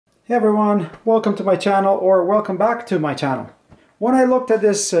Hey everyone, welcome to my channel, or welcome back to my channel. When I looked at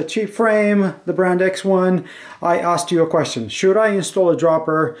this cheap frame, the brand X1, I asked you a question. Should I install a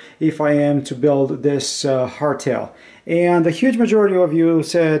dropper if I am to build this hardtail? And the huge majority of you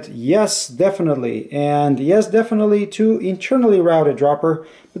said yes, definitely. And yes, definitely to internally routed dropper,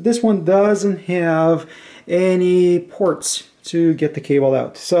 but this one doesn't have any ports to get the cable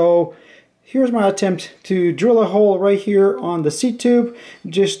out. So here's my attempt to drill a hole right here on the seat tube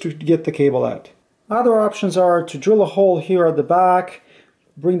just to get the cable out. Other options are to drill a hole here at the back,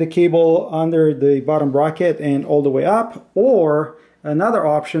 bring the cable under the bottom bracket and all the way up, or another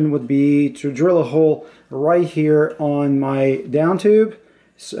option would be to drill a hole right here on my down tube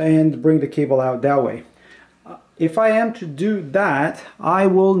and bring the cable out that way. If I am to do that, I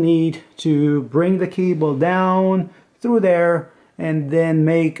will need to bring the cable down through there and then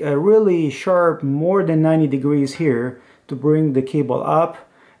make a really sharp more than 90 degrees here to bring the cable up,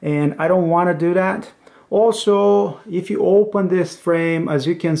 and I don't want to do that. Also, if you open this frame, as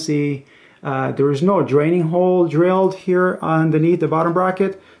you can see, there is no draining hole drilled here underneath the bottom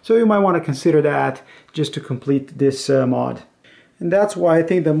bracket, so you might want to consider that just to complete this mod. And that's why I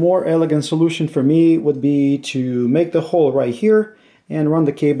think the more elegant solution for me would be to make the hole right here and run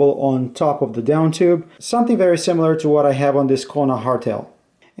the cable on top of the down tube. Something very similar to what I have on this Kona hardtail.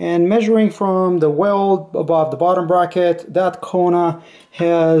 And measuring from the weld above the bottom bracket, that Kona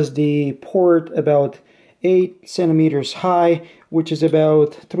has the port about 8 centimeters high, which is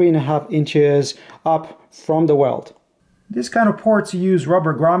about 3.5 inches up from the weld. This kind of ports use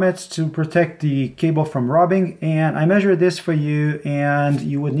rubber grommets to protect the cable from rubbing, and I measured this for you, and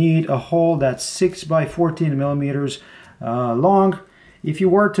you would need a hole that's 6 by 14 millimeters long. If you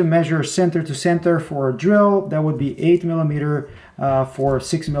were to measure center to center for a drill, that would be 8 millimeter for a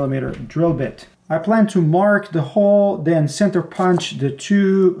 6 millimeter drill bit. I plan to mark the hole, then center punch the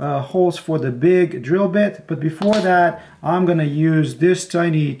two holes for the big drill bit. But before that, I'm going to use this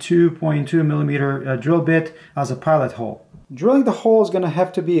tiny 2.2 millimeter drill bit as a pilot hole. Drilling the hole is going to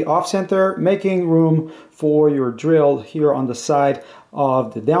have to be off center, making room for your drill here on the side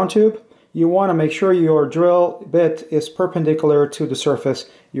of the down tube. You want to make sure your drill bit is perpendicular to the surface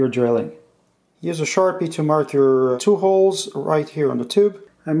you're drilling. Use a Sharpie to mark your two holes right here on the tube.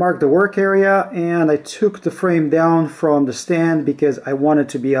 I marked the work area, and I took the frame down from the stand because I want it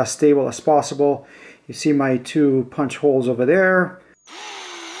to be as stable as possible. You see my two punch holes over there.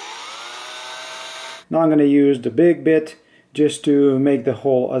 Now I'm going to use the big bit just to make the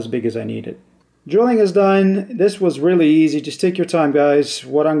hole as big as I need it. Drilling is done. This was really easy. Just take your time, guys.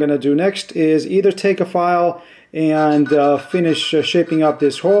 What I'm going to do next is either take a file and finish shaping up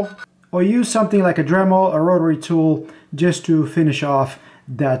this hole, or use something like a Dremel, a rotary tool, just to finish off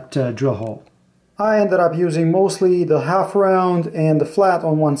that drill hole. I ended up using mostly the half round and the flat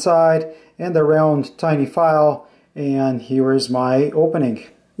on one side and the round tiny file, and here is my opening.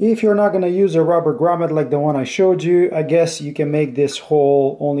 If you're not going to use a rubber grommet like the one I showed you, I guess you can make this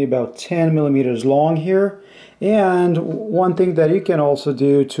hole only about 10 millimeters long here. And one thing that you can also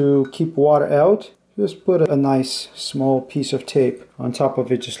do to keep water out, just put a nice small piece of tape on top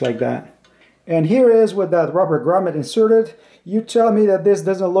of it, just like that. And here is with that rubber grommet inserted. You tell me that this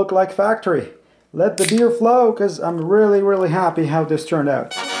doesn't look like factory. Let the beer flow, because I'm really happy how this turned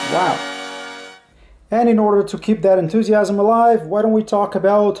out. Wow. And in order to keep that enthusiasm alive, why don't we talk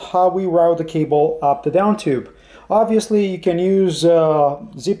about how we route the cable up the down tube. Obviously, you can use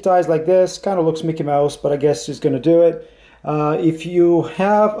zip ties like this. Kind of looks Mickey Mouse, but I guess it's going to do it. If you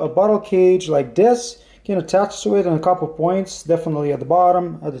have a bottle cage like this, you can attach to it on a couple points, definitely at the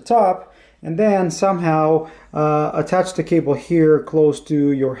bottom, at the top, and then somehow attach the cable here close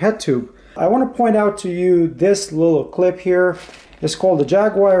to your head tube. I want to point out to you this little clip here. It's called the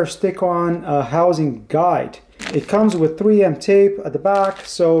Jaguar Stick-On Housing Guide. It comes with 3M tape at the back,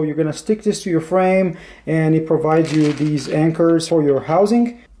 so you're going to stick this to your frame, and it provides you these anchors for your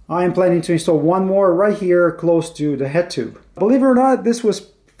housing. I am planning to install one more right here close to the head tube. Believe it or not, this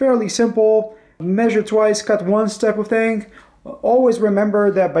was fairly simple. Measure twice, cut once type of thing. Always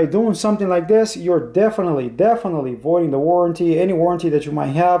remember that by doing something like this, you're definitely voiding the warranty. Any warranty that you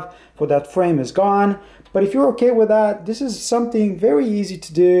might have for that frame is gone. But if you're okay with that, this is something very easy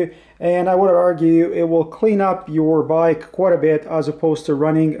to do, and I would argue it will clean up your bike quite a bit as opposed to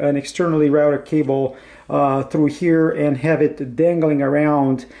running an externally routed cable through here and have it dangling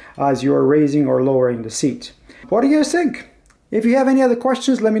around as you're raising or lowering the seat. What do you guys think? If you have any other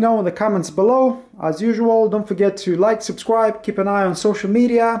questions, let me know in the comments below. As usual, don't forget to like, subscribe, keep an eye on social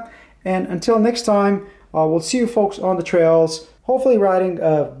media, and until next time, we'll see you folks on the trails, hopefully riding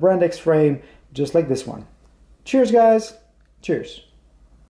a brand X frame just like this one. Cheers, guys. Cheers.